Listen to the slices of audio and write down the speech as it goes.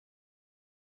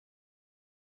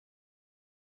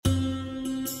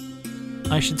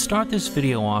I should start this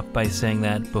video off by saying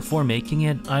that before making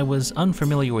it, I was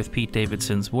unfamiliar with Pete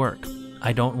Davidson's work.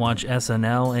 I don't watch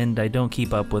SNL and I don't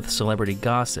keep up with celebrity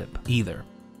gossip either.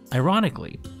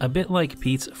 Ironically, a bit like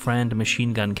Pete's friend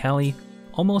Machine Gun Kelly,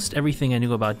 almost everything I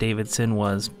knew about Davidson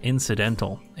was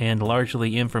incidental and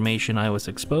largely information I was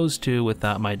exposed to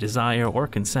without my desire or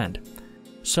consent.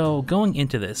 So going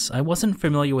into this, I wasn't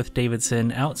familiar with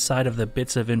Davidson outside of the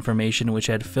bits of information which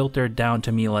had filtered down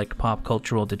to me like pop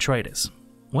cultural detritus.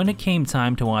 When it came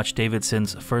time to watch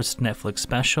Davidson's first Netflix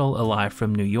special, Alive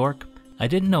from New York, I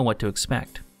didn't know what to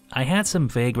expect. I had some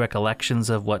vague recollections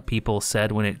of what people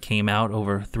said when it came out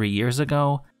over 3 years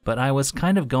ago, but I was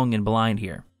kind of going in blind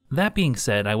here. That being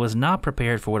said, I was not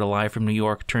prepared for what Alive from New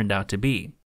York turned out to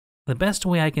be. The best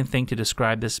way I can think to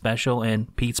describe this special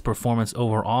and Pete's performance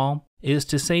overall is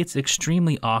to say it's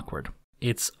extremely awkward.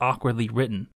 It's awkwardly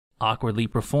written, awkwardly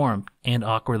performed, and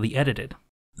awkwardly edited.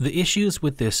 The issues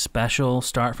with this special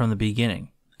start from the beginning,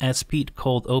 as Pete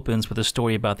cold opens with a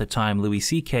story about the time Louis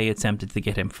C.K. attempted to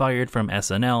get him fired from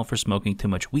SNL for smoking too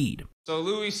much weed. So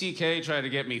Louis C.K. tried to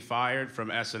get me fired from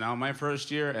SNL my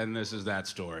first year, and this is that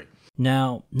story.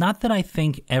 Now, not that I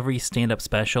think every stand-up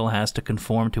special has to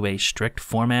conform to a strict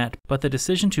format, but the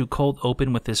decision to cold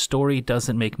open with this story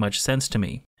doesn't make much sense to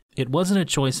me. It wasn't a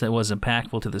choice that was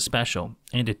impactful to the special,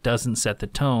 and it doesn't set the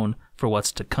tone for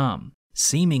what's to come.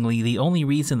 Seemingly, the only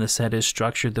reason the set is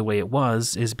structured the way it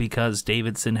was is because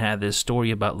Davidson had this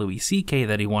story about Louis C.K.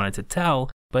 that he wanted to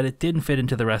tell, but it didn't fit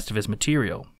into the rest of his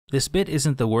material. This bit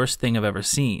isn't the worst thing I've ever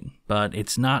seen, but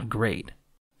it's not great.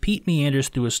 Pete meanders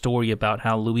through a story about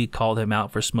how Louis called him out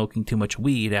for smoking too much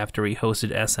weed after he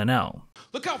hosted SNL.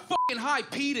 Look how fucking high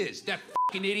Pete is, that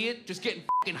fucking idiot. Just getting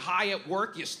fucking high at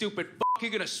work, you stupid fuck.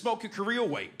 You're gonna smoke your career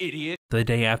away, idiot. The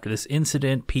day after this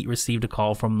incident, Pete received a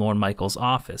call from Lorne Michaels'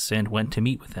 office and went to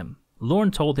meet with him.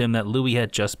 Lorne told him that Louis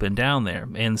had just been down there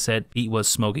and said Pete was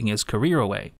smoking his career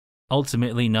away.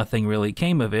 Ultimately, nothing really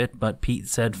came of it, but Pete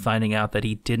said finding out that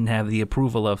he didn't have the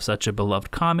approval of such a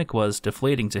beloved comic was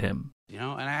deflating to him. You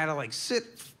know, and I had to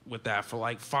sit with that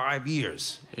for 5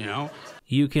 years, you know?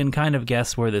 You can kind of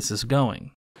guess where this is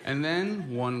going. And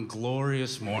then, one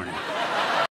glorious morning.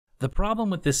 The problem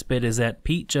with this bit is that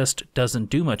Pete just doesn't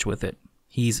do much with it.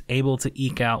 He's able to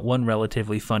eke out one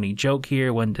relatively funny joke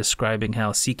here when describing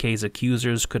how CK's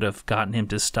accusers could have gotten him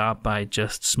to stop by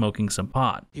just smoking some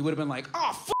pot. He would have been like,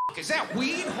 oh, fuck, is that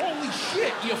weed? Holy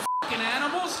shit, you fucking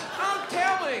animals. I'm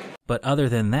telling. But other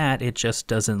than that, it just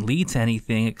doesn't lead to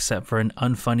anything except for an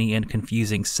unfunny and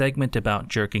confusing segment about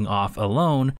jerking off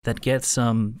alone that gets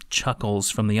some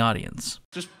chuckles from the audience.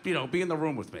 Just, be in the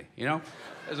room with me,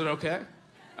 Is it okay?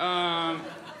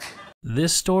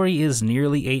 This story is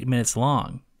nearly 8 minutes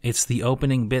long. It's the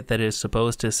opening bit that is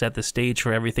supposed to set the stage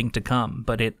for everything to come,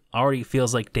 but it already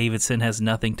feels like Davidson has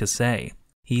nothing to say.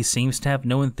 He seems to have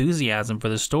no enthusiasm for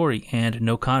the story and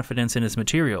no confidence in his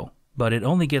material, but it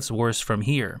only gets worse from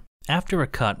here. After a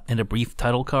cut and a brief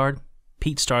title card,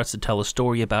 Pete starts to tell a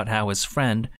story about how his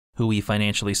friend, who he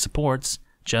financially supports,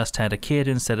 just had a kid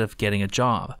instead of getting a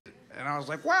job. And I was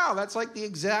like, wow, that's like the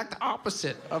exact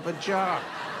opposite of a job.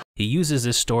 He uses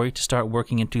this story to start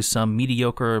working into some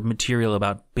mediocre material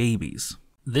about babies.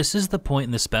 This is the point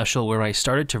in the special where I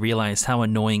started to realize how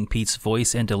annoying Pete's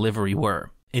voice and delivery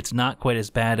were. It's not quite as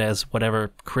bad as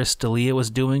whatever Chris D'Elia was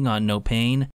doing on No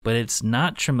Pain, but it's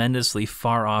not tremendously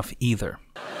far off either.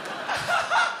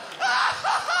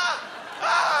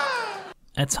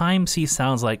 At times, he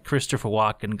sounds like Christopher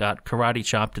Walken got karate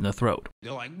chopped in the throat.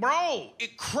 They're like, bro,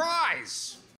 it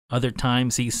cries. Other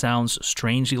times, he sounds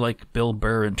strangely like Bill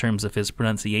Burr in terms of his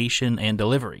pronunciation and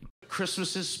delivery.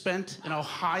 Christmases spent in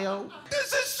Ohio.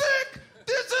 This is sick!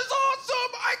 This is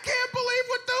awesome! I can't believe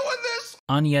we're doing this!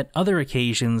 On yet other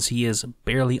occasions, he is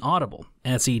barely audible,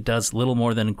 as he does little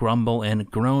more than grumble and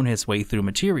groan his way through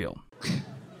material.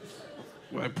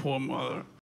 My poor mother.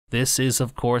 This is,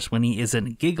 of course, when he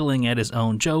isn't giggling at his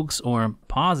own jokes or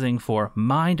pausing for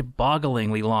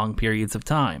mind-bogglingly long periods of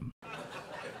time.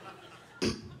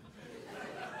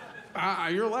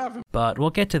 You're laughing. But we'll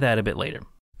get to that a bit later.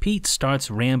 Pete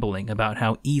starts rambling about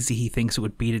how easy he thinks it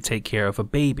would be to take care of a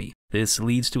baby. This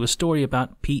leads to a story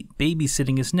about Pete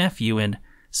babysitting his nephew and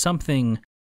something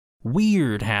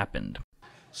weird happened.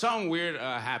 Something weird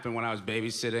happened when I was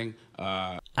babysitting.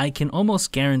 I can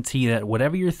almost guarantee that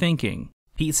whatever you're thinking,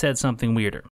 Pete said something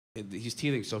weirder. He's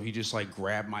teething, so he just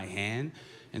grabbed my hand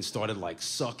and started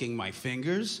sucking my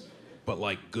fingers, but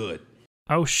good.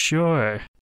 Oh, sure.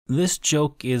 This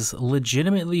joke is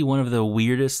legitimately one of the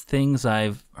weirdest things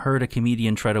I've heard a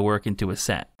comedian try to work into a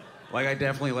set. I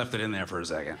definitely left it in there for a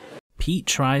second. Pete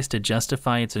tries to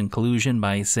justify its inclusion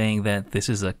by saying that this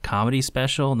is a comedy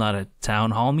special, not a town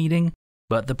hall meeting.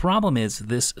 But the problem is,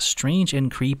 this strange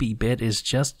and creepy bit is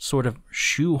just sort of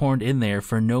shoehorned in there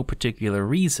for no particular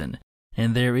reason,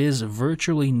 and there is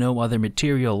virtually no other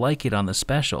material like it on the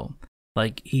special.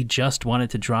 Like, he just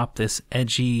wanted to drop this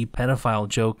edgy pedophile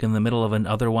joke in the middle of an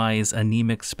otherwise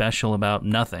anemic special about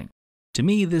nothing. To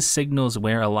me, this signals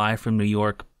where A Lie from New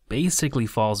York basically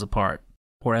falls apart.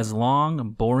 For as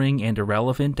long, boring, and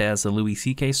irrelevant as the Louis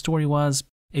C.K. story was,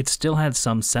 it still had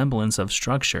some semblance of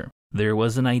structure. There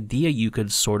was an idea you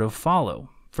could sort of follow.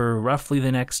 For roughly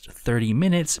the next 30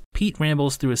 minutes, Pete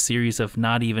rambles through a series of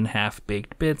not even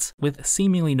half-baked bits with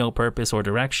seemingly no purpose or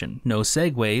direction, no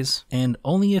segues, and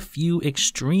only a few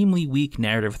extremely weak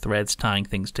narrative threads tying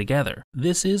things together.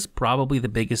 This is probably the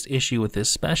biggest issue with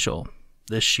this special,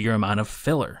 the sheer amount of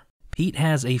filler. Pete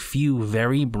has a few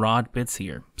very broad bits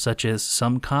here, such as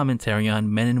some commentary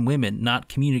on men and women not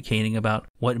communicating about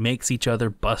what makes each other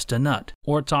bust a nut,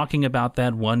 or talking about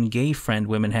that one gay friend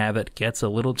women have that gets a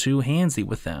little too handsy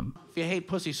with them. If you hate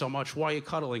pussy so much, why are you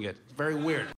cuddling it? Very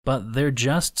weird. But they're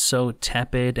just so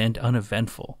tepid and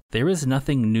uneventful. There is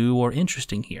nothing new or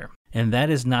interesting here. And that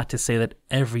is not to say that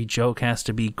every joke has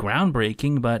to be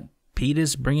groundbreaking, but Pete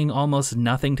is bringing almost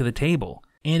nothing to the table.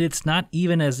 And it's not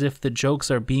even as if the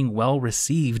jokes are being well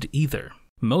received either.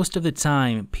 Most of the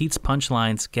time, Pete's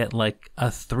punchlines get like a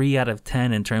 3 out of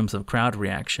 10 in terms of crowd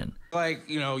reaction. Like,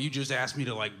 you just asked me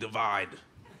to, divide.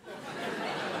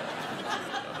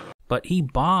 But he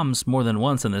bombs more than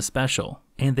once in this special,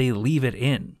 and they leave it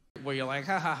in. Where you're like,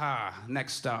 ha ha ha,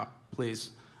 next stop, please.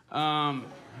 That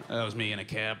was me in a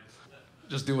cab.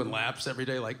 Just doing laps every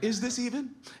day, like, is this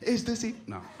even? Is this even?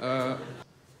 No.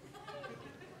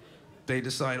 They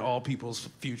decide all people's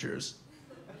futures.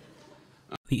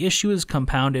 The issue is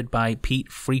compounded by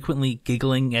Pete frequently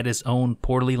giggling at his own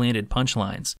poorly landed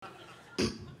punchlines.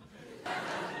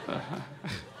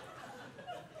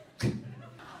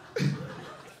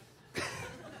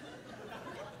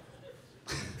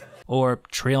 Or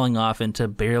trailing off into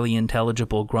barely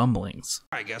intelligible grumblings.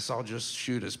 I guess I'll just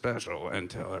shoot a special and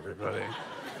tell everybody.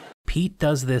 Pete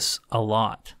does this a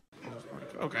lot.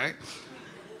 Okay.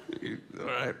 All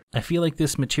right. I feel like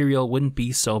this material wouldn't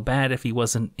be so bad if he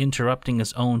wasn't interrupting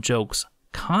his own jokes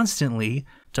constantly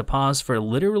to pause for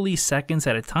literally seconds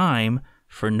at a time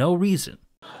for no reason.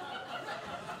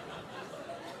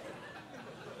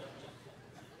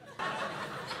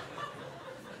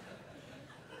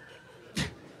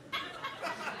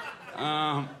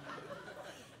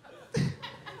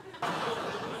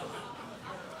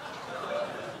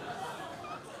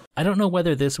 I don't know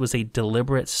whether this was a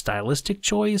deliberate stylistic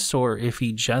choice or if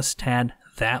he just had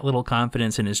that little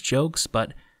confidence in his jokes,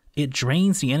 but it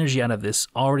drains the energy out of this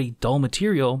already dull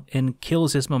material and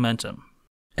kills his momentum.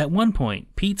 At one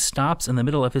point, Pete stops in the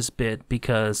middle of his bit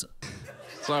because...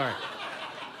 Sorry.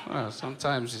 Well,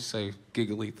 sometimes you say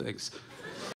giggly things.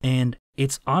 And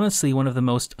it's honestly one of the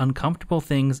most uncomfortable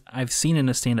things I've seen in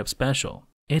a stand-up special.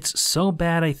 It's so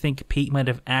bad I think Pete might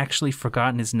have actually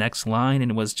forgotten his next line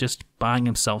and was just buying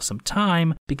himself some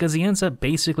time because he ends up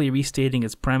basically restating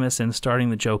his premise and starting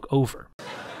the joke over.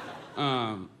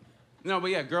 No,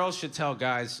 but yeah, girls should tell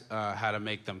guys how to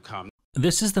make them come.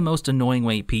 This is the most annoying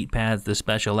way Pete pads the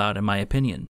special out, in my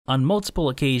opinion. On multiple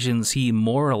occasions, he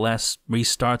more or less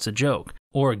restarts a joke,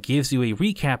 or gives you a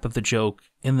recap of the joke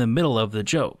in the middle of the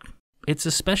joke. It's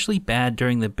especially bad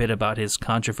during the bit about his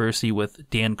controversy with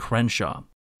Dan Crenshaw.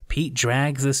 Pete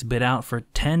drags this bit out for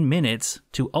 10 minutes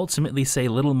to ultimately say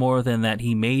little more than that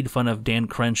he made fun of Dan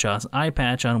Crenshaw's eye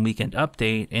patch on Weekend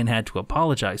Update and had to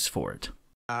apologize for it.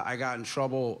 I got in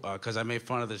trouble because I made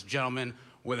fun of this gentleman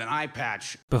with an eye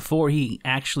patch. Before he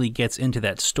actually gets into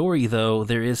that story, though,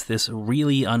 there is this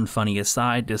really unfunny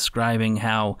aside describing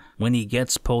how when he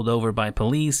gets pulled over by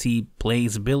police, he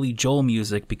plays Billy Joel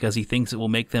music because he thinks it will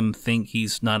make them think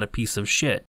he's not a piece of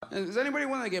shit. Does anybody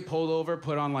when they get pulled over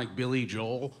put on like Billy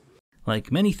Joel?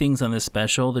 Like many things on this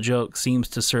special, the joke seems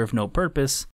to serve no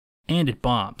purpose, and it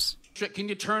bombs. Shit, can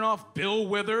you turn off Bill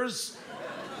Withers?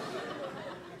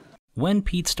 When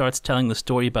Pete starts telling the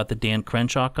story about the Dan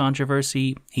Crenshaw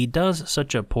controversy, he does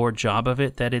such a poor job of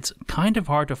it that it's kind of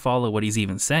hard to follow what he's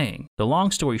even saying. The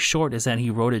long story short is that he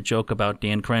wrote a joke about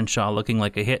Dan Crenshaw looking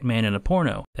like a hitman in a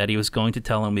porno that he was going to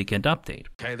tell on Weekend Update.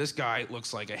 Okay, this guy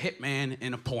looks like a hitman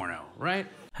in a porno, right?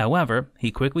 However,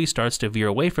 he quickly starts to veer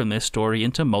away from this story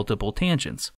into multiple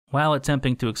tangents. While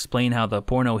attempting to explain how the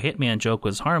porno hitman joke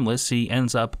was harmless, he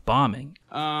ends up bombing.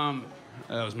 That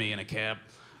was me in a cab.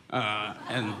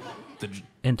 And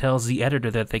tells the editor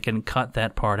that they can cut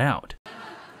that part out.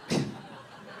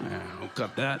 Yeah,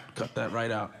 cut that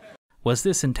right out. Was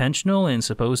this intentional and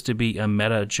supposed to be a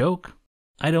meta joke?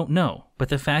 I don't know, but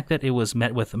the fact that it was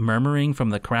met with murmuring from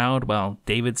the crowd while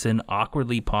Davidson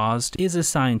awkwardly paused is a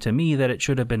sign to me that it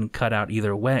should have been cut out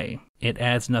either way. It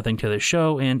adds nothing to the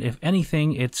show, and if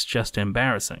anything, it's just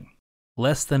embarrassing.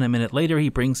 Less than a minute later, he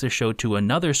brings the show to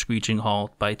another screeching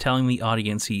halt by telling the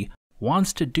audience he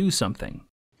wants to do something.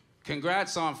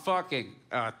 Congrats on fucking.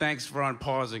 Thanks for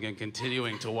unpausing and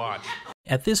continuing to watch.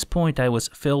 At this point, I was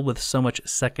filled with so much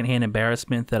secondhand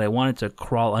embarrassment that I wanted to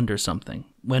crawl under something.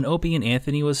 When Opie and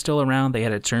Anthony was still around, they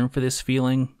had a term for this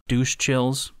feeling, douche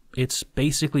chills. It's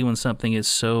basically when something is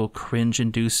so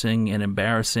cringe-inducing and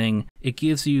embarrassing, it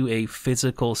gives you a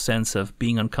physical sense of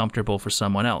being uncomfortable for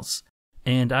someone else.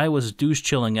 And I was douche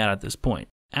chilling out at this point.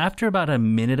 After about a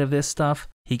minute of this stuff,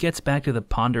 he gets back to the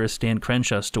ponderous Dan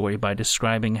Crenshaw story by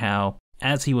describing how,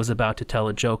 as he was about to tell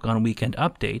a joke on Weekend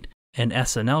Update, an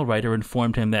SNL writer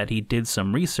informed him that he did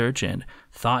some research and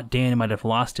thought Dan might have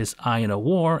lost his eye in a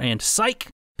war, and psych!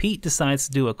 Pete decides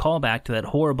to do a callback to that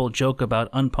horrible joke about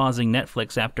unpausing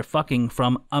Netflix after fucking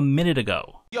from a minute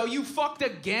ago. Yo, you fucked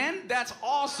again? That's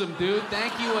awesome, dude.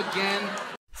 Thank you again.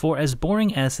 For as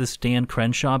boring as this Dan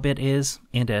Crenshaw bit is,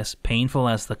 and as painful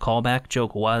as the callback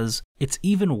joke was, it's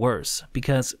even worse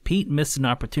because Pete missed an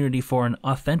opportunity for an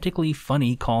authentically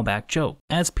funny callback joke.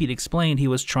 As Pete explained, he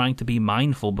was trying to be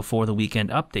mindful before the Weekend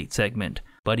Update segment,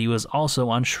 but he was also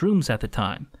on shrooms at the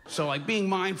time. So, like, being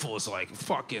mindful is like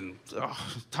fucking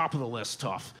top of the list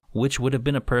tough. Which would have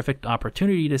been a perfect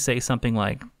opportunity to say something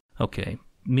like, okay,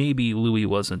 maybe Louis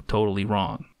wasn't totally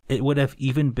wrong. It would have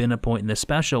even been a point in the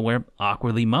special where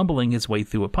awkwardly mumbling his way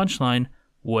through a punchline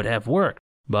would have worked.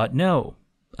 But no,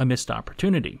 a missed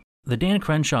opportunity. The Dan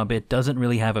Crenshaw bit doesn't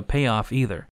really have a payoff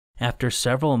either. After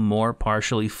several more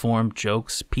partially formed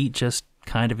jokes, Pete just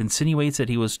kind of insinuates that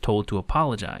he was told to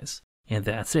apologize. And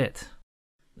that's it.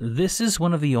 This is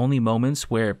one of the only moments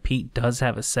where Pete does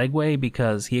have a segue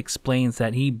because he explains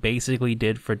that he basically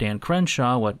did for Dan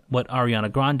Crenshaw what Ariana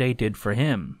Grande did for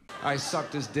him. I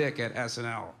sucked his dick at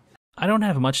SNL. I don't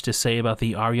have much to say about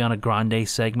the Ariana Grande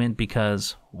segment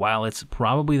because, while it's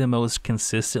probably the most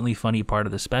consistently funny part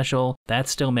of the special, that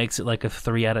still makes it like a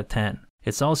 3 out of 10.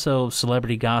 It's also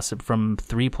celebrity gossip from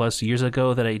 3+ years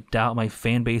ago that I doubt my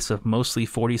fan base of mostly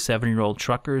 47-year-old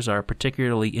truckers are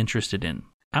particularly interested in.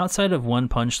 Outside of one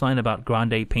punchline about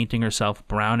Grande painting herself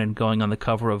brown and going on the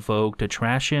cover of Vogue to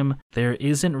trash him, there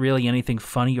isn't really anything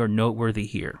funny or noteworthy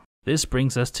here. This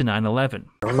brings us to 9/11.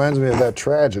 It reminds me of that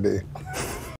tragedy.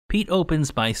 Pete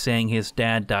opens by saying his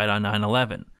dad died on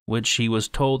 9/11, which he was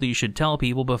told he should tell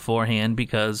people beforehand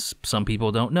because some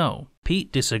people don't know.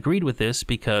 Pete disagreed with this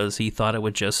because he thought it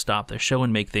would just stop the show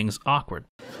and make things awkward.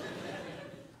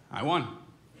 I won.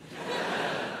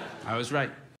 I was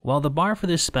right. While the bar for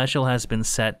this special has been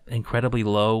set incredibly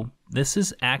low, this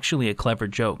is actually a clever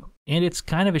joke, and it's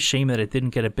kind of a shame that it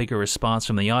didn't get a bigger response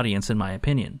from the audience in my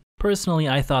opinion. Personally,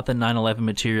 I thought the 9/11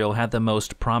 material had the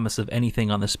most promise of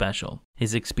anything on the special.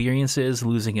 His experiences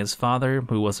losing his father,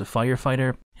 who was a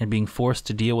firefighter, and being forced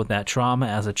to deal with that trauma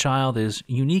as a child is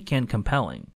unique and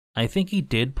compelling. I think he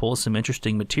did pull some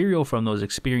interesting material from those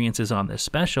experiences on this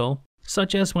special,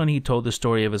 such as when he told the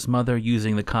story of his mother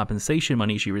using the compensation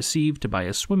money she received to buy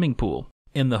a swimming pool,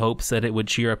 in the hopes that it would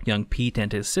cheer up young Pete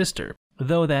and his sister,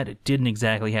 though that didn't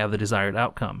exactly have the desired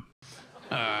outcome.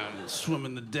 Swim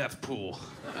in the death pool.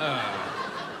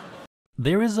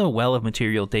 There is a well of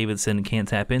material Davidson can't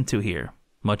tap into here,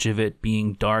 much of it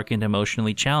being dark and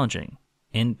emotionally challenging,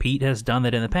 and Pete has done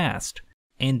that in the past.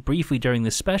 And briefly during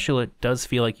this special, it does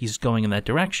feel like he's going in that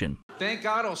direction. Thank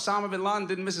God Osama bin Laden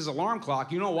didn't miss his alarm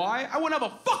clock. You know why? I wouldn't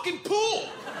have a fucking pool!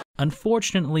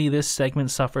 Unfortunately, this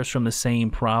segment suffers from the same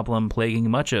problem plaguing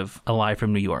much of Alive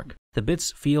from New York. The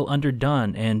bits feel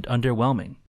underdone and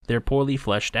underwhelming. They're poorly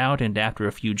fleshed out, and after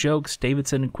a few jokes,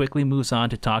 Davidson quickly moves on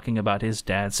to talking about his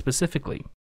dad specifically.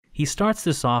 He starts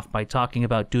this off by talking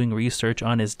about doing research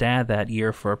on his dad that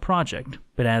year for a project,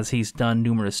 but as he's done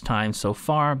numerous times so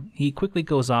far, he quickly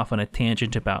goes off on a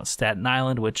tangent about Staten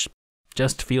Island, which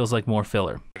just feels like more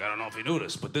filler. I don't know if you knew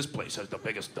this, but this place has the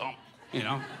biggest dump, you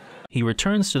know? He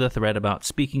returns to the thread about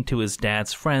speaking to his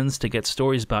dad's friends to get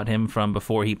stories about him from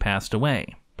before he passed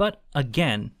away. But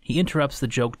again, he interrupts the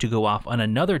joke to go off on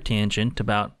another tangent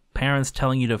about parents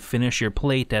telling you to finish your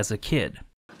plate as a kid.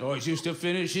 Always used to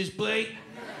finish his plate.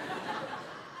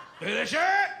 Finish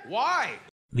it! Why?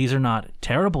 These are not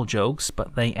terrible jokes,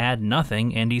 but they add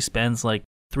nothing, and he spends like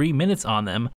 3 minutes on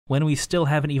them when we still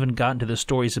haven't even gotten to the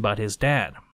stories about his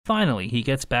dad. Finally, he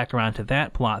gets back around to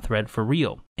that plot thread for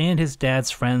real, and his dad's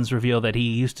friends reveal that he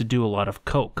used to do a lot of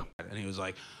coke. And he was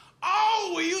like,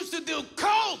 oh, we used to do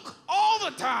coke all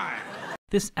the time!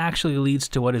 This actually leads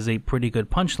to what is a pretty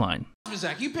good punchline.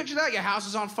 Zach, you picture that? Your house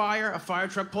is on fire, a fire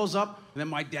truck pulls up, and then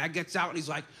my dad gets out and he's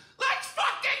like, "Let's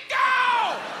fucking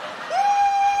go!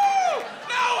 Woo!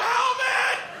 No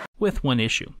helmet!" With one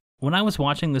issue. When I was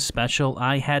watching this special,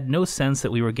 I had no sense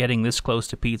that we were getting this close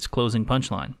to Pete's closing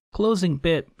punchline. Closing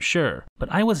bit, sure,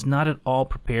 but I was not at all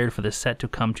prepared for the set to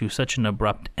come to such an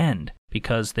abrupt end,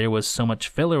 because there was so much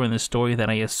filler in the story that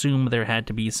I assumed there had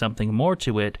to be something more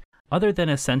to it, other than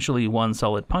essentially one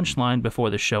solid punchline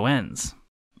before the show ends.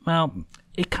 Well,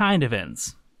 it kind of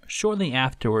ends. Shortly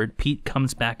afterward, Pete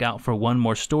comes back out for one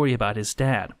more story about his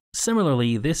dad.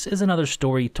 Similarly, this is another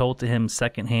story told to him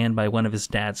secondhand by one of his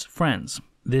dad's friends.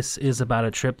 This is about a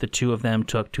trip the two of them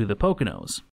took to the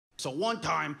Poconos. So one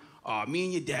time, me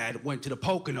and your dad went to the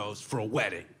Poconos for a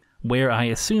wedding. Where I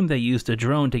assume they used a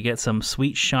drone to get some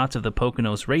sweet shots of the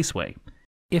Poconos Raceway.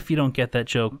 If you don't get that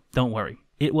joke, don't worry.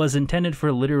 It was intended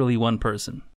for literally one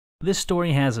person. This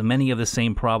story has many of the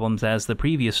same problems as the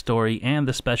previous story and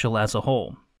the special as a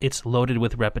whole. It's loaded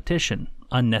with repetition,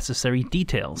 unnecessary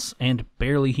details, and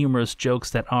barely humorous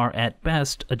jokes that are, at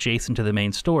best, adjacent to the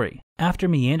main story. After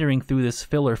meandering through this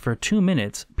filler for 2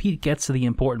 minutes, Pete gets to the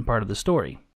important part of the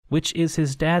story, which is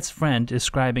his dad's friend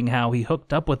describing how he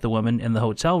hooked up with the woman in the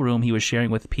hotel room he was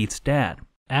sharing with Pete's dad.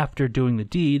 After doing the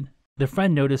deed, the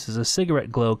friend notices a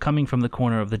cigarette glow coming from the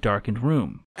corner of the darkened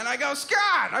room. And I go,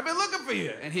 "Scott, I've been looking for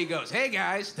you." And he goes, "Hey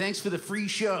guys, thanks for the free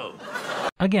show."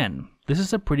 Again, this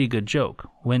is a pretty good joke,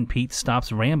 when Pete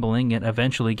stops rambling and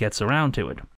eventually gets around to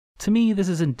it. To me, this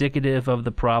is indicative of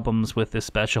the problems with this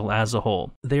special as a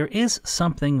whole. There is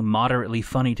something moderately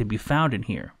funny to be found in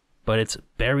here, but it's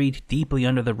buried deeply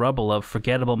under the rubble of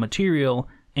forgettable material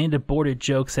and aborted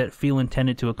jokes that feel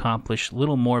intended to accomplish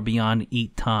little more beyond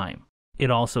eat time. It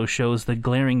also shows the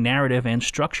glaring narrative and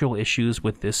structural issues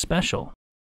with this special.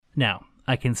 Now,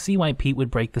 I can see why Pete would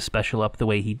break the special up the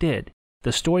way he did.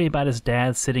 The story about his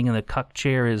dad sitting in the cuck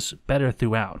chair is better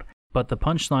throughout, but the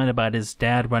punchline about his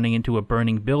dad running into a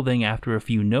burning building after a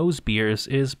few nose beers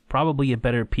is probably a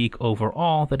better peak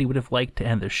overall that he would have liked to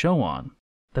end the show on.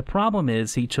 The problem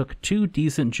is he took 2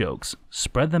 decent jokes,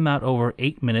 spread them out over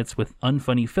 8 minutes with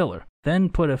unfunny filler, then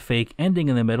put a fake ending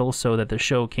in the middle so that the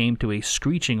show came to a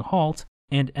screeching halt,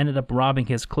 and ended up robbing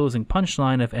his closing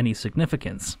punchline of any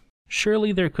significance.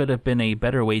 Surely there could have been a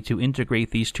better way to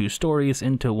integrate these 2 stories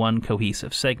into one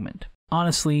cohesive segment.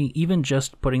 Honestly, even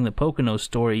just putting the Pocono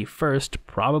story first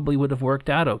probably would have worked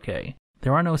out okay.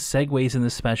 There are no segues in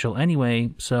this special anyway,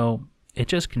 so it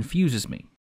just confuses me.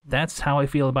 That's how I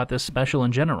feel about this special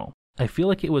in general. I feel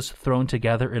like it was thrown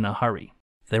together in a hurry.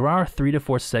 There are 3 to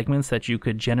 4 segments that you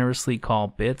could generously call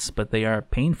bits, but they are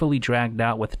painfully dragged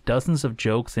out with dozens of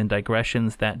jokes and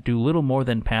digressions that do little more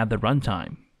than pad the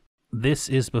runtime. This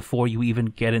is before you even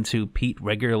get into Pete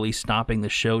regularly stopping the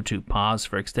show to pause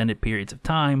for extended periods of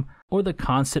time, or the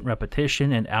constant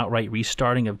repetition and outright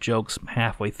restarting of jokes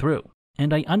halfway through.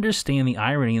 And I understand the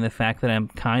irony in the fact that I'm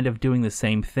kind of doing the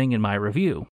same thing in my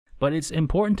review, but it's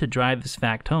important to drive this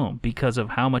fact home because of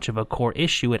how much of a core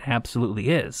issue it absolutely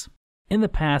is. In the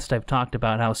past, I've talked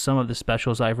about how some of the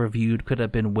specials I've reviewed could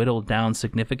have been whittled down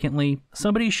significantly.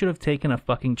 Somebody should have taken a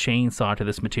fucking chainsaw to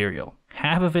this material.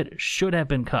 Half of it should have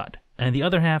been cut, and the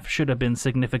other half should have been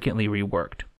significantly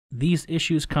reworked. These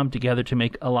issues come together to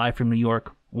make Alive from New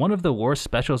York one of the worst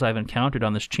specials I've encountered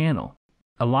on this channel.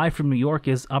 Alive from New York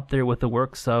is up there with the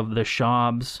works of the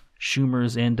Schaubs,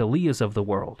 Schumers, and D'Elias of the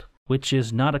world, which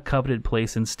is not a coveted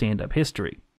place in stand-up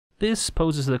history. This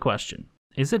poses the question.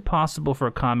 Is it possible for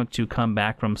a comic to come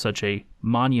back from such a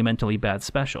monumentally bad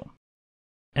special?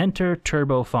 Enter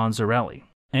Turbo Fonzarelli.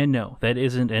 And no, that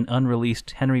isn't an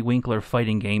unreleased Henry Winkler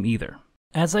fighting game either.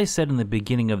 As I said in the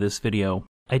beginning of this video,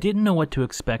 I didn't know what to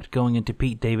expect going into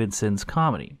Pete Davidson's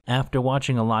comedy. After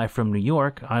watching Alive from New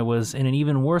York, I was in an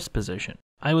even worse position.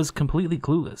 I was completely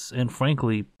clueless, and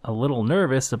frankly, a little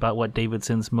nervous about what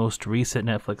Davidson's most recent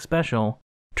Netflix special,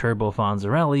 Turbo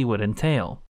Fonzarelli, would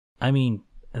entail. I mean,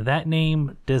 that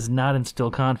name does not instill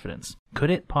confidence. Could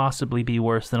it possibly be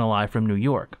worse than Alive from New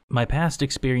York? My past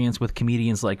experience with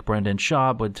comedians like Brendan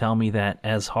Schaub would tell me that,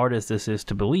 as hard as this is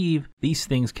to believe, these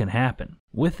things can happen.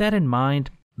 With that in mind,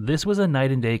 this was a night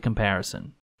and day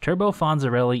comparison. Turbo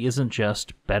Fonzarelli isn't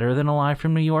just better than Alive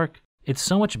from New York, it's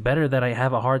so much better that I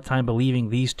have a hard time believing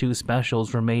these 2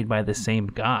 specials were made by the same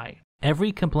guy.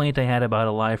 Every complaint I had about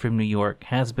Alive from New York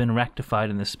has been rectified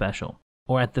in this special,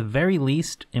 or at the very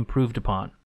least, improved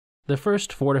upon. The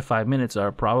first 4 to 5 minutes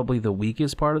are probably the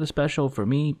weakest part of the special for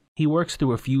me. He works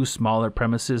through a few smaller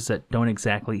premises that don't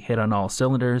exactly hit on all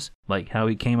cylinders, like how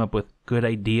he came up with good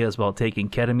ideas while taking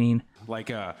ketamine. Like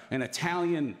an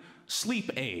Italian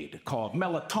sleep aid called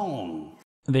melatonin.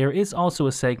 There is also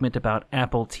a segment about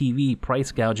Apple TV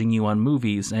price gouging you on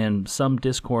movies and some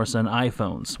discourse on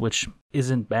iPhones, which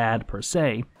isn't bad per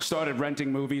se. Started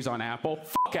renting movies on Apple?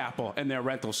 Fuck Apple and their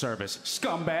rental service.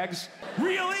 Scumbags.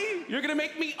 Really? You're gonna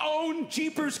make me own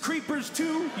Jeepers Creepers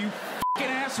too, you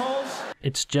fucking assholes?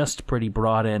 It's just pretty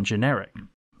broad and generic.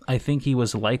 I think he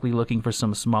was likely looking for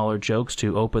some smaller jokes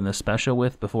to open the special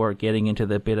with before getting into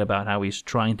the bit about how he's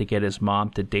trying to get his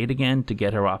mom to date again to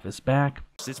get her off his back.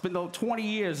 It's been 20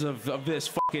 years of this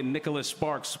fucking Nicholas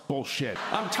Sparks bullshit.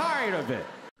 I'm tired of it.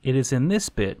 It is in this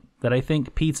bit that I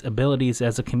think Pete's abilities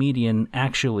as a comedian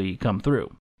actually come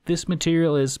through. This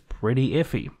material is pretty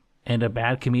iffy, and a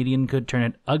bad comedian could turn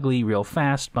it ugly real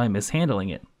fast by mishandling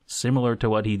it, similar to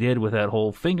what he did with that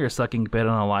whole finger-sucking bit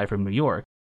on a Live from New York.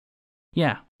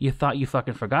 Yeah, you thought you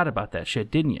fucking forgot about that shit,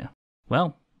 didn't you?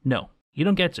 Well, no, you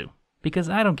don't get to, because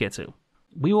I don't get to.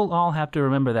 We will all have to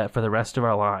remember that for the rest of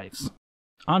our lives.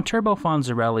 On Turbo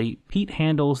Fonzarelli, Pete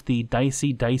handles the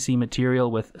dicey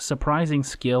material with surprising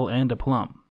skill and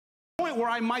aplomb. Point where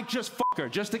I might just fuck her,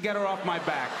 just to get her off my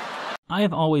back. I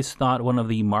have always thought one of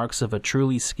the marks of a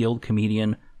truly skilled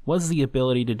comedian was the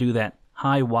ability to do that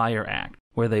high wire act,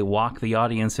 where they walk the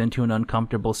audience into an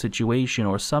uncomfortable situation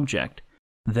or subject,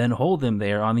 then hold them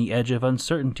there on the edge of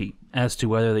uncertainty as to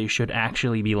whether they should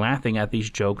actually be laughing at these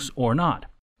jokes or not.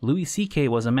 Louis C.K.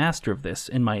 was a master of this,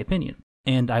 in my opinion,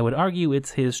 and I would argue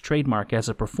it's his trademark as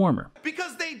a performer.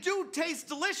 Because they do taste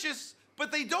delicious,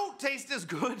 but they don't taste as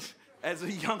good as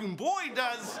a young boy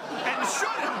does and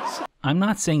shouldn't. I'm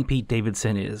not saying Pete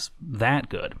Davidson is that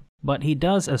good, but he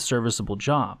does a serviceable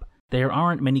job. There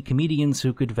aren't many comedians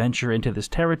who could venture into this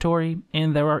territory,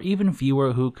 and there are even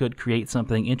fewer who could create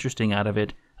something interesting out of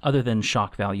it other than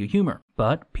shock value humor.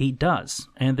 But Pete does,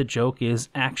 and the joke is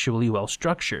actually well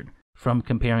structured, from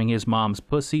comparing his mom's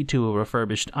pussy to a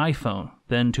refurbished iPhone,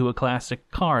 then to a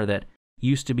classic car that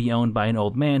used to be owned by an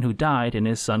old man who died and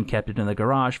his son kept it in the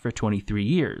garage for 23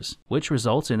 years, which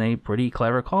results in a pretty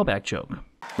clever callback joke.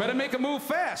 Better make a move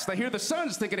fast. I hear the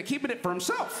son's thinking of keeping it for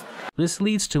himself. This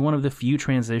leads to one of the few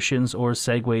transitions or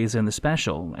segues in the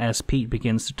special, as Pete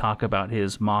begins to talk about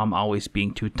his mom always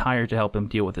being too tired to help him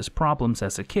deal with his problems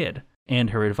as a kid, and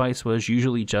her advice was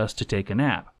usually just to take a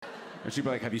nap. And she'd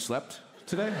be like, have you slept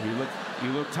today?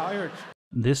 You look tired.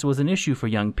 This was an issue for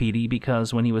young Petey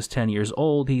because when he was 10 years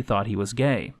old, he thought he was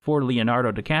gay, for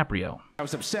Leonardo DiCaprio. I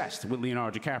was obsessed with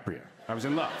Leonardo DiCaprio. I was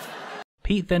in love.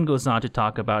 Pete then goes on to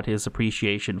talk about his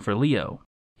appreciation for Leo.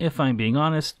 If I'm being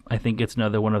honest, I think it's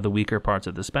another one of the weaker parts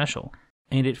of the special,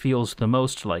 and it feels the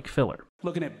most like filler.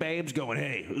 Looking at babes going,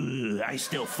 hey, I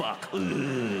still fuck.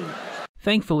 Ugh.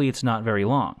 Thankfully, it's not very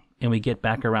long, and we get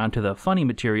back around to the funny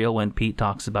material when Pete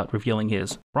talks about revealing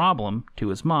his problem to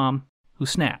his mom, who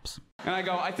snaps. And I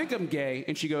go, I think I'm gay.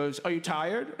 And she goes, are you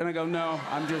tired? And I go, no,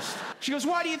 I'm just... She goes,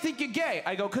 why do you think you're gay?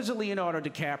 I go, because of Leonardo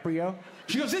DiCaprio.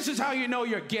 She goes, this is how you know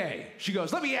you're gay. She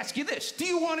goes, let me ask you this. Do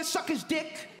you want to suck his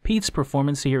dick? Pete's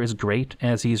performance here is great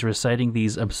as he's reciting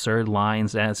these absurd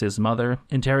lines as his mother,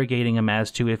 interrogating him as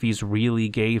to if he's really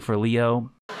gay for Leo.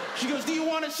 She goes, do you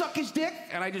want to suck his dick?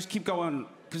 And I just keep going,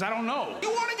 because I don't know. You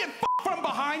want to get f***ed from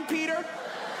behind, Peter?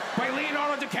 By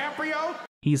Leonardo DiCaprio?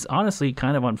 He's honestly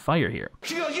kind of on fire here.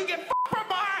 She goes, you get f***ed from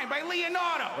behind by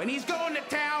Leonardo, and he's going to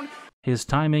town. His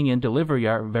timing and delivery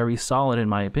are very solid in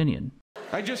my opinion.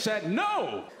 I just said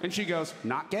no, and she goes,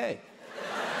 not gay.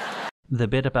 The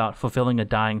bit about fulfilling a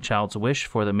dying child's wish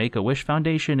for the Make-A-Wish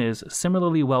Foundation is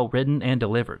similarly well written and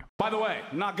delivered. By the way,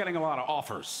 I'm not getting a lot of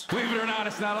offers. Believe it or not,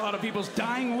 it's not a lot of people's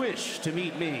dying wish to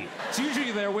meet me. It's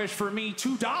usually their wish for me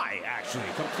to die, actually.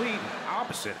 Complete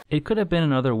opposite. It could have been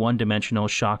another one-dimensional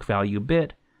shock value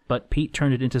bit, but Pete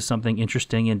turned it into something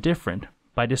interesting and different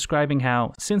by describing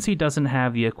how, since he doesn't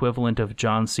have the equivalent of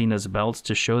John Cena's belts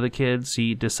to show the kids,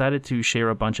 he decided to share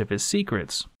a bunch of his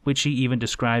secrets, which he even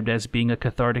described as being a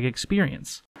cathartic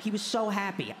experience. He was so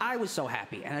happy. I was so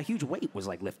happy. And a huge weight was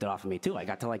lifted off of me too. I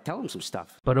got to tell him some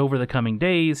stuff. But over the coming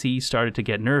days, he started to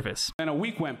get nervous. And a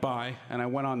week went by, and I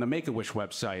went on the Make-A-Wish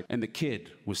website, and the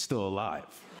kid was still alive.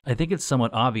 I think it's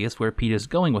somewhat obvious where Pete is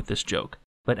going with this joke.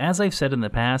 But as I've said in the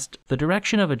past, the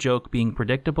direction of a joke being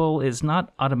predictable is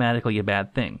not automatically a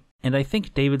bad thing. And I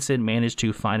think Davidson managed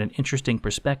to find an interesting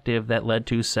perspective that led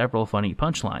to several funny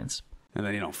punchlines. And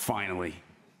then, finally,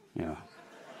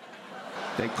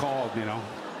 they called,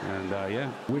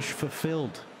 and wish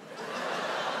fulfilled.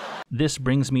 This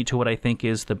brings me to what I think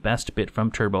is the best bit from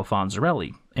Turbo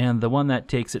Fonzarelli, and the one that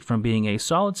takes it from being a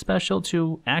solid special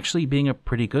to actually being a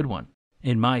pretty good one,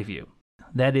 in my view.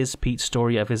 That is Pete's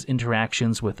story of his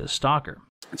interactions with a stalker.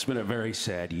 It's been a very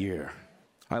sad year.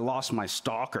 I lost my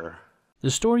stalker The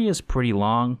story is pretty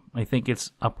long. I think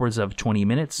it's upwards of 20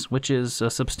 minutes, which is a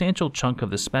substantial chunk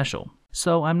of the special.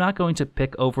 So I'm not going to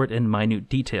pick over it in minute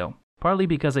detail, partly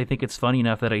because I think it's funny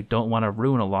enough that I don't want to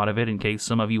ruin a lot of it in case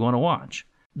some of you want to watch.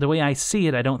 The way I see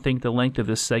it, I don't think the length of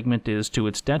this segment is to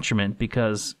its detriment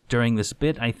because during this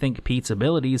bit I think Pete's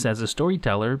abilities as a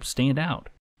storyteller stand out.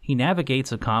 He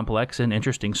navigates a complex and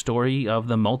interesting story of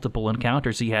the multiple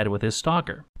encounters he had with his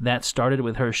stalker. That started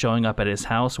with her showing up at his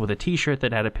house with a t-shirt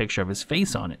that had a picture of his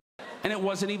face on it. And it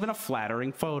wasn't even a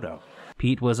flattering photo.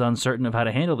 Pete was uncertain of how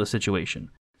to handle the situation,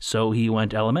 so he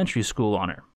went elementary school on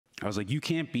her. I was like, you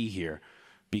can't be here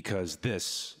because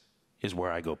this is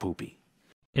where I go poopy.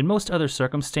 In most other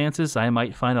circumstances, I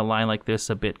might find a line like this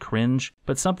a bit cringe,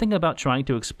 but something about trying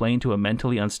to explain to a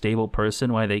mentally unstable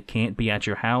person why they can't be at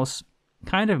your house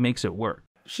kind of makes it work.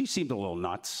 She seemed a little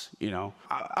nuts, you know.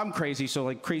 I'm crazy, so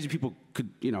like crazy people could,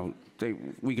 you know,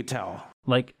 we could tell.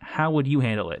 Like, how would you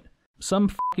handle it? Some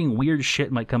fucking weird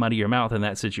shit might come out of your mouth in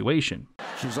that situation.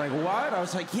 She was like, what? I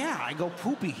was like, yeah, I go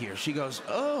poopy here. She goes,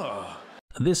 ugh.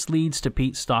 This leads to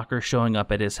Pete's stalker showing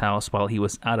up at his house while he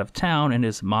was out of town and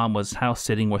his mom was house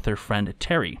sitting with her friend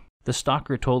Terry. The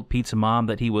stalker told Pete's mom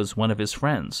that he was one of his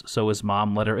friends, so his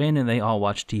mom let her in and they all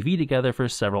watched TV together for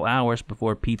several hours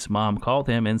before Pete's mom called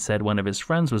him and said one of his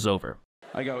friends was over.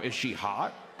 I go, is she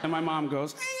hot? And my mom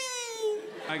goes,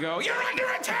 I go, you're under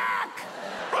attack!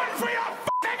 Run for your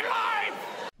fucking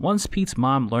life! Once Pete's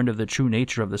mom learned of the true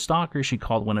nature of the stalker, she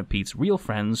called one of Pete's real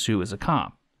friends, who is a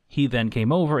cop. He then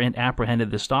came over and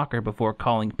apprehended the stalker before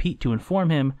calling Pete to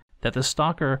inform him that the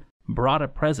stalker brought a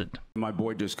present. My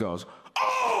boy just goes,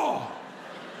 oh!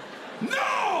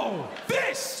 No!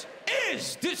 This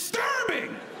is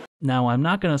disturbing! Now, I'm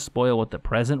not going to spoil what the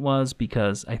present was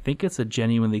because I think it's a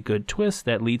genuinely good twist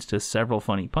that leads to several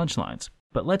funny punchlines.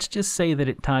 But let's just say that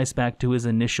it ties back to his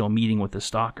initial meeting with the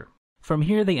stalker. From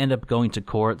here, they end up going to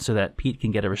court so that Pete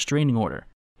can get a restraining order.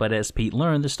 But as Pete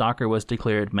learned, the stalker was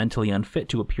declared mentally unfit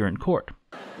to appear in court.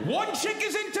 One chick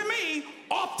is into me,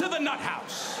 off to the nut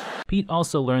house. Pete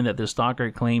also learned that the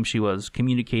stalker claimed she was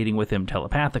communicating with him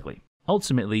telepathically.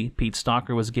 Ultimately, Pete's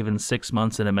stalker was given 6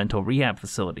 months in a mental rehab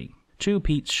facility, to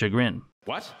Pete's chagrin.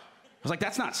 What? I was like,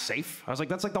 that's not safe. I was like,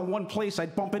 that's like the one place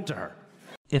I'd bump into her.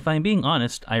 If I'm being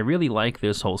honest, I really like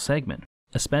this whole segment,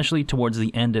 especially towards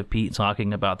the end of Pete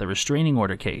talking about the restraining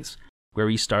order case, where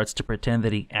he starts to pretend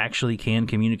that he actually can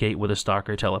communicate with a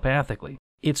stalker telepathically.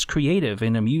 It's creative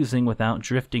and amusing without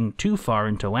drifting too far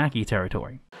into wacky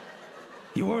territory.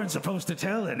 You weren't supposed to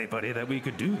tell anybody that we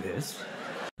could do this.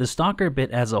 The stalker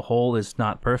bit as a whole is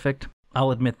not perfect,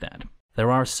 I'll admit that. There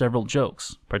are several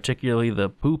jokes, particularly the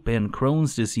poop and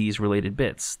Crohn's disease related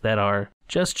bits, that are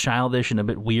just childish and a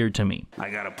bit weird to me.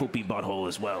 I got a poopy butthole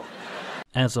as well.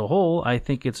 As a whole, I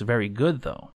think it's very good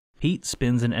though. Pete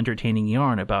spins an entertaining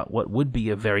yarn about what would be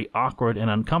a very awkward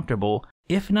and uncomfortable,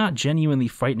 if not genuinely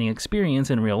frightening experience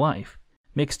in real life.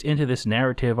 Mixed into this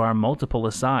narrative are multiple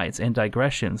asides and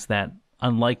digressions that,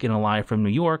 unlike in A Live from New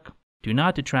York, do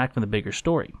not detract from the bigger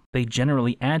story. They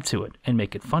generally add to it and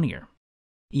make it funnier.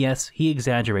 Yes, he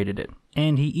exaggerated it,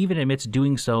 and he even admits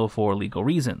doing so for legal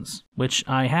reasons, which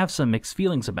I have some mixed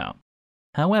feelings about.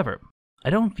 However, I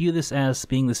don't view this as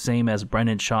being the same as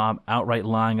Brendan Schaub outright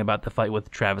lying about the fight with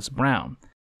Travis Brown.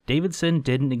 Davidson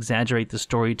didn't exaggerate the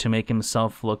story to make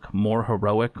himself look more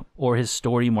heroic or his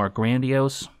story more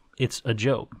grandiose. It's a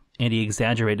joke, and he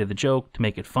exaggerated the joke to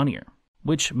make it funnier,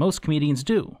 which most comedians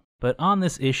do. But on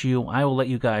this issue, I will let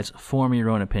you guys form your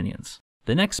own opinions.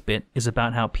 The next bit is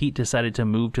about how Pete decided to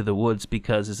move to the woods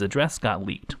because his address got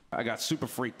leaked. I got super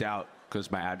freaked out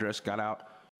because my address got out.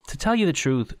 To tell you the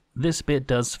truth, this bit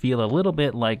does feel a little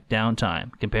bit like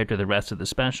downtime compared to the rest of the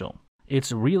special.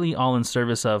 It's really all in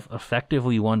service of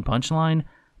effectively one punchline,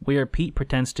 where Pete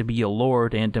pretends to be a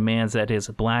lord and demands that his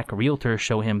black realtor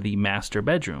show him the master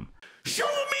bedroom. Show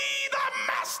me the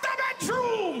master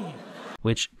bedroom!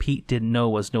 Which Pete didn't know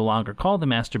was no longer called the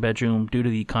master bedroom due to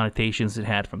the connotations it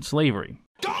had from slavery.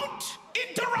 Don't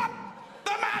interrupt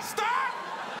the master!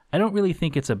 I don't really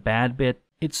think it's a bad bit.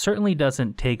 It certainly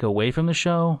doesn't take away from the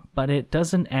show, but it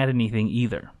doesn't add anything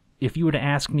either. If you were to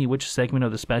ask me which segment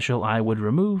of the special I would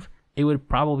remove, it would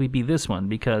probably be this one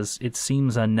because it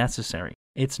seems unnecessary.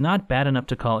 It's not bad enough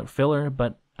to call it filler,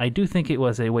 but I do think it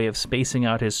was a way of spacing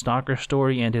out his stalker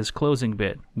story and his closing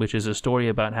bit, which is a story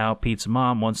about how Pete's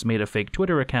mom once made a fake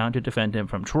Twitter account to defend him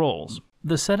from trolls.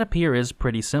 The setup here is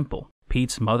pretty simple.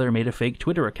 Pete's mother made a fake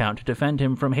Twitter account to defend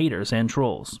him from haters and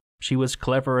trolls. She was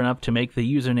clever enough to make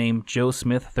the username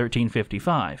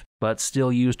JoeSmith1355, but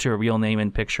still used her real name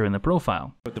and picture in the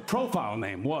profile. But the profile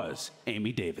name was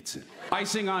Amy Davidson.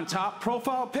 Icing on top,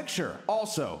 profile picture,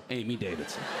 also Amy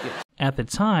Davidson. Yeah. At the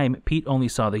time, Pete only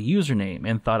saw the username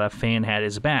and thought a fan had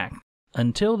his back,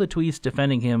 until the tweets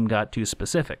defending him got too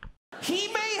specific. He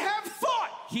may have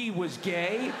thought he was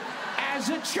gay as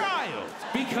a child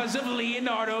because of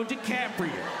Leonardo DiCaprio.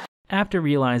 After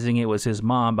realizing it was his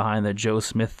mom behind the Joe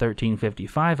Smith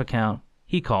 1355 account,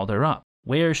 he called her up,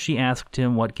 where she asked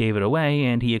him what gave it away,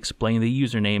 and he explained the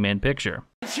username and picture.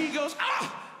 She goes,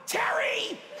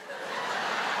 Terry!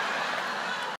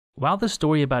 While the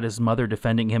story about his mother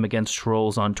defending him against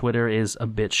trolls on Twitter is a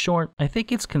bit short, I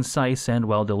think it's concise and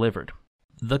well delivered.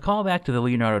 The callback to the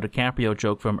Leonardo DiCaprio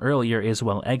joke from earlier is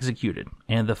well executed,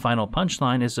 and the final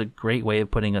punchline is a great way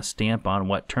of putting a stamp on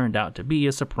what turned out to be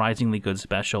a surprisingly good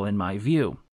special in my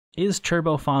view. Is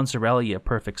Turbo Fonzarelli a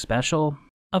perfect special?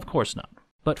 Of course not,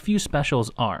 but few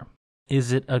specials are.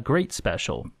 Is it a great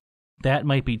special? That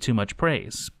might be too much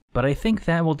praise, but I think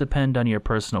that will depend on your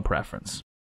personal preference.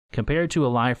 Compared to A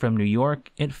Live from New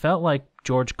York, it felt like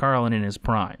George Carlin in his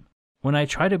prime. When I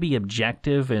try to be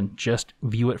objective and just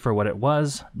view it for what it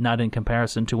was, not in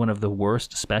comparison to one of the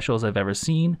worst specials I've ever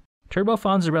seen, Turbo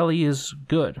Fonzarelli is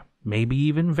good, maybe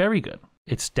even very good.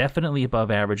 It's definitely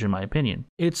above average in my opinion.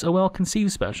 It's a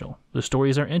well-conceived special. The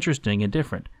stories are interesting and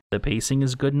different. The pacing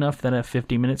is good enough that a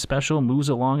 50-minute special moves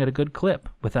along at a good clip,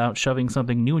 without shoving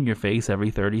something new in your face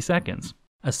every 30 seconds.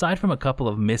 Aside from a couple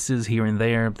of misses here and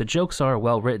there, the jokes are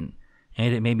well written,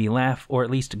 and it made me laugh or at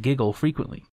least giggle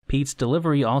frequently. Pete's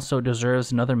delivery also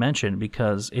deserves another mention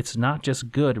because it's not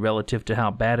just good relative to how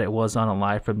bad it was on A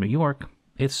Live from New York,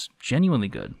 it's genuinely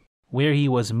good. Where he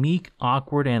was meek,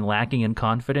 awkward, and lacking in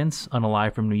confidence on A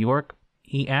Live from New York,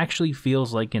 he actually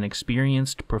feels like an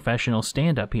experienced professional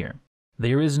stand-up here.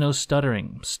 There is no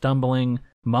stuttering, stumbling,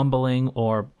 mumbling,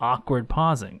 or awkward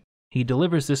pausing. He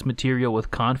delivers this material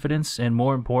with confidence and,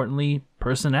 more importantly,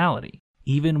 personality.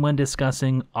 Even when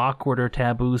discussing awkward or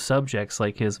taboo subjects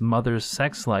like his mother's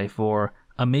sex life or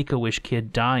a Make-A-Wish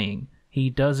kid dying, he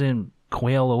doesn't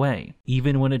quail away.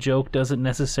 Even when a joke doesn't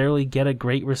necessarily get a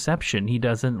great reception, he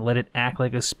doesn't let it act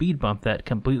like a speed bump that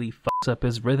completely fucks up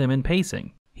his rhythm and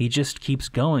pacing. He just keeps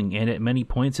going, and at many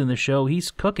points in the show,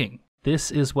 he's cooking.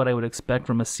 This is what I would expect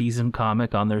from a seasoned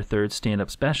comic on their third stand-up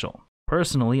special.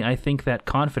 Personally, I think that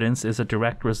confidence is a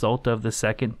direct result of the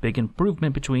second big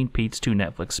improvement between Pete's two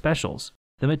Netflix specials.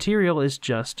 The material is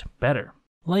just better.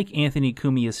 Like Anthony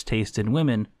Cumia's taste in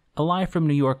women, A Live from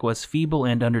New York was feeble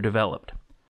and underdeveloped.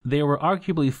 There were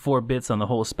arguably 4 bits on the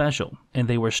whole special, and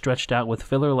they were stretched out with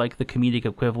filler like the comedic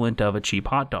equivalent of a cheap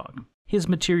hot dog. His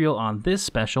material on this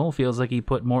special feels like he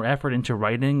put more effort into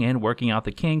writing and working out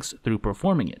the kinks through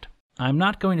performing it. I'm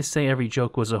not going to say every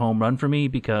joke was a home run for me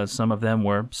because some of them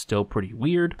were still pretty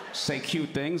weird. Say cute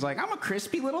things like, I'm a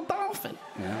crispy little dolphin.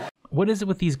 Yeah. What is it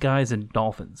with these guys and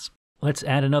dolphins? Let's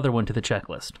add another one to the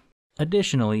checklist.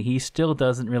 Additionally, he still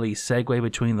doesn't really segue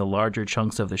between the larger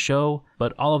chunks of the show,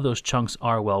 but all of those chunks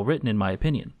are well written in my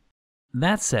opinion.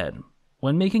 That said,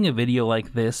 when making a video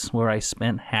like this where I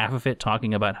spent half of it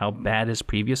talking about how bad his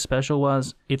previous special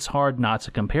was, it's hard not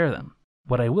to compare them.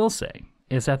 What I will say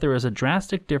is that there is a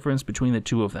drastic difference between the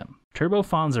two of them. Turbo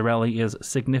Fonzarelli is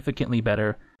significantly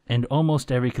better in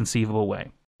almost every conceivable way.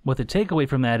 What the takeaway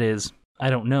from that is, I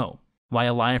don't know. Why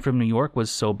A Live from New York was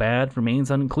so bad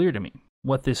remains unclear to me.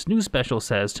 What this new special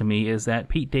says to me is that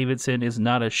Pete Davidson is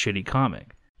not a shitty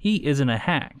comic. He isn't a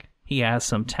hack. He has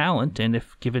some talent, and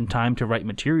if given time to write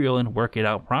material and work it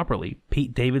out properly,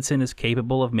 Pete Davidson is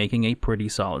capable of making a pretty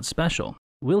solid special.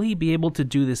 Will he be able to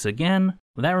do this again?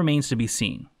 That remains to be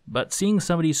seen. But seeing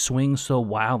somebody swing so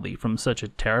wildly from such a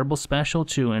terrible special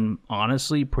to an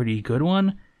honestly pretty good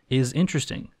one is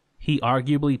interesting. He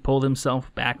arguably pulled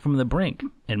himself back from the brink,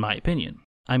 in my opinion.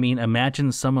 I mean,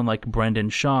 imagine someone like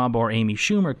Brendan Schaub or Amy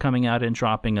Schumer coming out and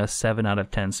dropping a 7 out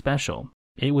of 10 special.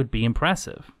 It would be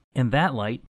impressive. In that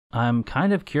light, I'm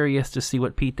kind of curious to see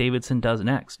what Pete Davidson does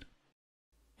next.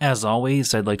 As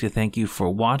always, I'd like to thank you for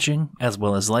watching, as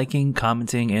well as liking,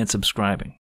 commenting, and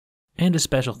subscribing. And a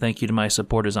special thank you to my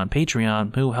supporters on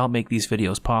Patreon who help make these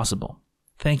videos possible.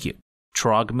 Thank you.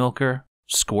 Trogmilker,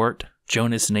 Squirt,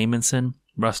 Jonas Namenson,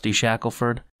 Rusty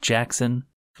Shackelford, Jackson,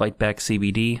 Fightback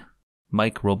CBD,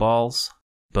 Mike Robals,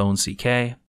 Bone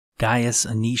CK, Gaius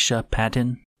Anisha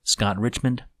Patton, Scott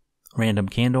Richmond, Random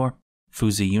Candor,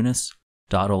 Fuzi Eunice,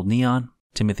 Old Neon,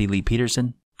 Timothy Lee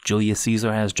Peterson, Julius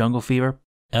Caesar Has Jungle Fever,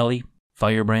 Ellie,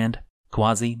 Firebrand,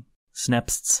 Quasi,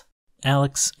 Snepsts,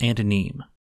 Alex, and Neem.